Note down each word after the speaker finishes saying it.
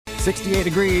68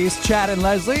 degrees. Chad and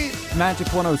Leslie, Magic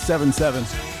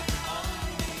 107.7.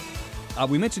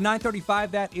 We mentioned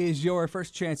 9:35. That is your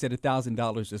first chance at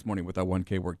 $1,000 this morning with our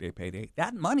 1K Workday Payday.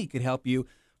 That money could help you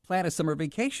plan a summer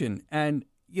vacation. And,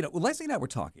 Leslie and I were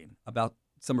talking about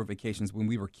summer vacations when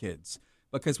we were kids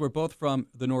because we're both from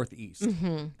the Northeast.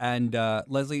 Mm-hmm. And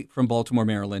Leslie from Baltimore,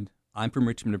 Maryland. I'm from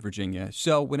Richmond, Virginia.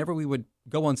 So whenever we would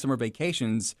go on summer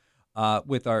vacations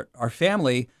with our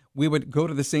family, we would go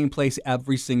to the same place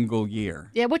every single year.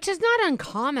 Yeah, which is not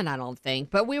uncommon, I don't think.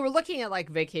 But we were looking at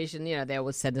vacation. They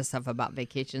always said this stuff about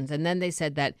vacations. And then they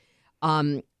said that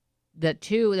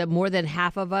that more than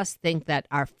half of us think that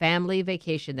our family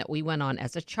vacation that we went on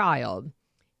as a child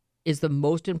is the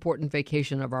most important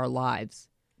vacation of our lives.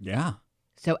 Yeah.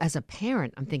 So as a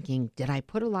parent, I'm thinking, did I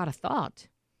put a lot of thought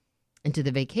into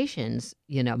the vacations?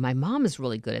 My mom is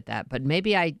really good at that, but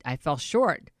maybe I fell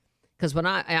short. Because when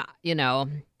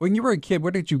when you were a kid,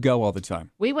 where did you go all the time?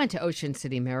 We went to Ocean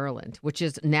City, Maryland, which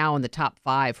is now in the top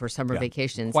 5 for summer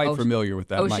vacations. Quite familiar with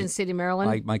that. Ocean City,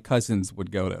 Maryland. My cousins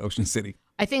would go to Ocean City.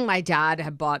 I think my dad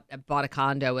had bought a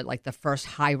condo at the first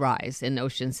high rise in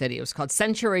Ocean City. It was called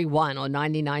Century One on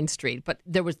 99th Street. But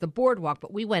there was the boardwalk.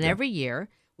 But we went every year.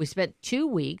 We spent 2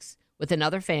 weeks with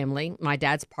another family, my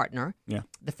dad's partner. Yeah.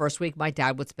 The first week my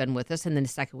dad would spend with us, and then the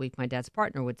second week my dad's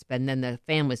partner would spend. Then the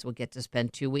families would get to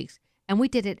spend 2 weeks. And we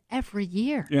did it every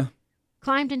year. Yeah.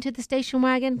 Climbed into the station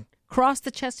wagon, crossed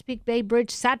the Chesapeake Bay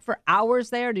Bridge, sat for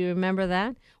hours there. Do you remember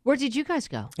that? Where did you guys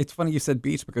go? It's funny you said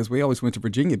beach because we always went to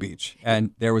Virginia Beach.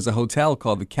 And there was a hotel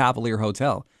called the Cavalier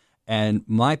Hotel. And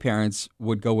my parents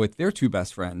would go with their 2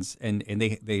 best friends. And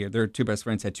their 2 best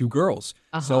friends had 2 girls.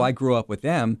 Uh-huh. So I grew up with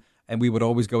them. And we would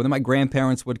always go. And then my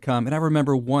grandparents would come. And I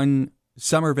remember one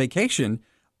summer vacation,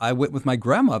 I went with my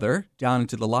grandmother down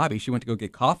into the lobby. She went to go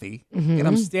get coffee, and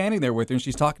I'm standing there with her, and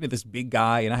she's talking to this big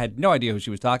guy, and I had no idea who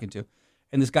she was talking to.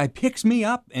 And this guy picks me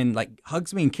up and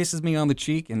hugs me and kisses me on the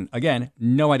cheek, and again,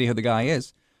 no idea who the guy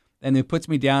is. And then puts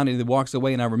me down and then walks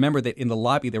away. And I remember that in the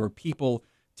lobby there were people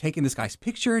taking this guy's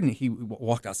picture, and he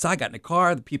walked outside, got in a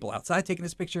car, the people outside taking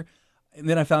his picture. And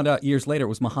then I found out years later it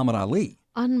was Muhammad Ali.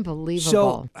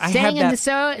 Unbelievable. So staying in the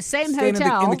same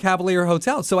hotel. In the Cavalier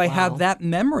Hotel. So I have that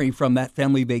memory from that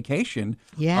family vacation.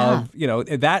 Yeah.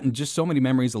 Of, that and just so many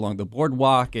memories along the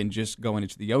boardwalk and just going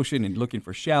into the ocean and looking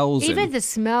for shells. Even the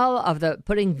smell of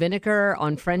putting vinegar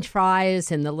on French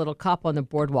fries in the little cup on the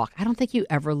boardwalk. I don't think you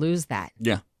ever lose that.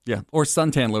 Yeah. Yeah, or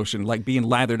suntan lotion, being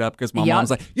lathered up because my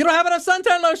mom's like, you don't have enough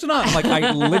suntan lotion on. I'm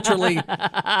I literally,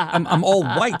 I'm all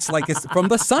white, it's from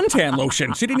the suntan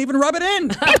lotion. She didn't even rub it in.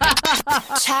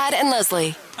 Chad and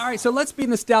Leslie. All right, so let's be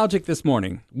nostalgic this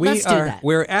morning. Let's do that.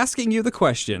 We're asking you the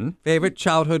question, favorite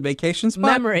childhood vacation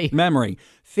spot? Memory.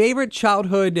 Favorite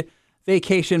childhood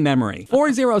vacation memory.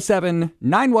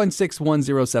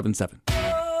 407-916-1077.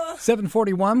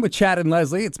 741 with Chad and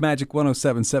Leslie. It's Magic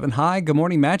 107.7. Hi, good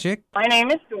morning, Magic. My name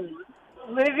is Dawn.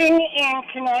 Living in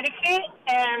Connecticut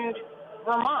and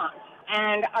Vermont.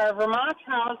 And our Vermont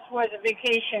house was a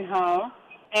vacation home.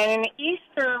 And in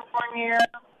Easter one year,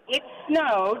 it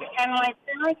snowed, and my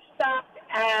parents stopped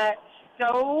at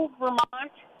Stowe,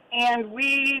 Vermont, and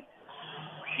we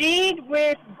skied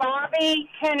with Bobby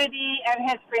Kennedy and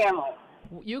his family.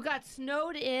 You got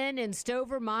snowed in Stowe,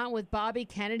 Vermont with Bobby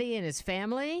Kennedy and his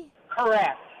family?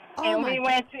 Correct. Oh, and we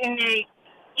went in a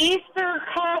Easter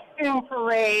costume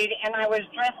parade, and I was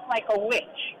dressed like a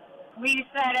witch. We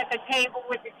sat at the table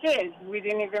with the kids. We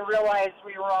didn't even realize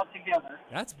we were all together.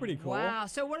 That's pretty cool. Wow.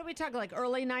 So what are we talking,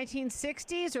 early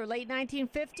 1960s or late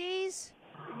 1950s?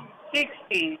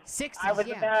 60s. 60s, I was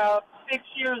about 6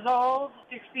 years old,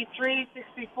 63,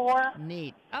 64.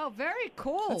 Neat. Oh, very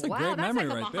cool. That's a wow, great that's memory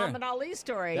like a right Muhammad Ali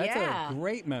story. That's yeah. a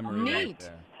great memory. Neat. Right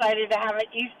there. Excited to have an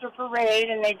Easter parade,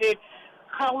 and they did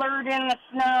colored in the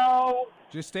snow.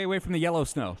 Just stay away from the yellow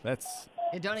snow. That's...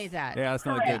 Don't eat that. Yeah, that's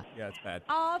not a good... Yeah, it's bad.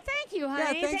 Oh, thank you,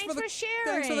 honey. Yeah, thanks for sharing.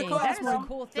 Thanks for the call. That is a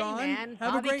cool thing, Dawn. man.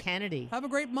 Have Bobby a great, Kennedy. Have a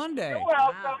great Monday. You're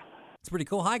welcome. Wow. It's pretty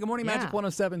cool. Hi, good morning, Yeah. Magic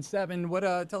 107.7. What?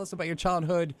 Tell us about your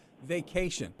childhood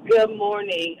vacation. Good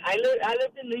morning. I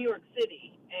lived in New York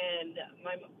City, and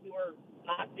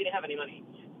we didn't have any money.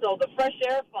 So the Fresh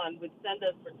Air Fund would send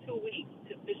us for 2 weeks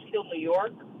to Fishkill, New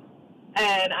York,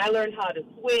 and I learned how to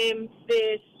swim,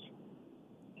 fish,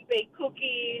 bake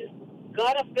cookies,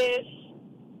 gut a fish,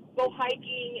 go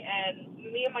hiking, and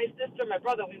me and my sister, my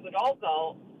brother, we would all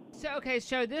go.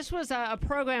 So this was a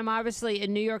program, obviously,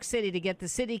 in New York City to get the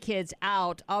city kids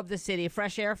out of the city,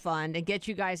 Fresh Air Fund, and get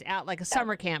you guys out like a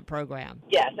summer camp program.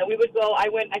 Yes, and we would go. I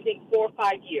went, I think, 4 or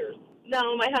 5 years.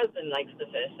 No, my husband likes to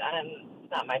fish, and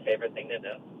it's not my favorite thing to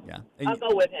do. Yeah. I'll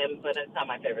go with him, but it's not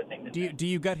my favorite thing to Do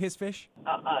you gut his fish?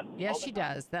 Yes, she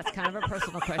does. That's kind of a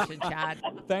personal question, Chad.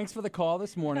 Thanks for the call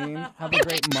this morning. Have a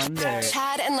great Monday.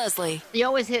 Chad and Leslie. You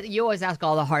always ask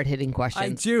all the hard hitting I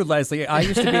questions. do, Leslie. I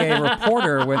used to be a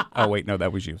reporter when. Oh wait, no,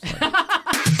 that was you. Sorry.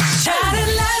 Chad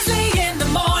and Leslie.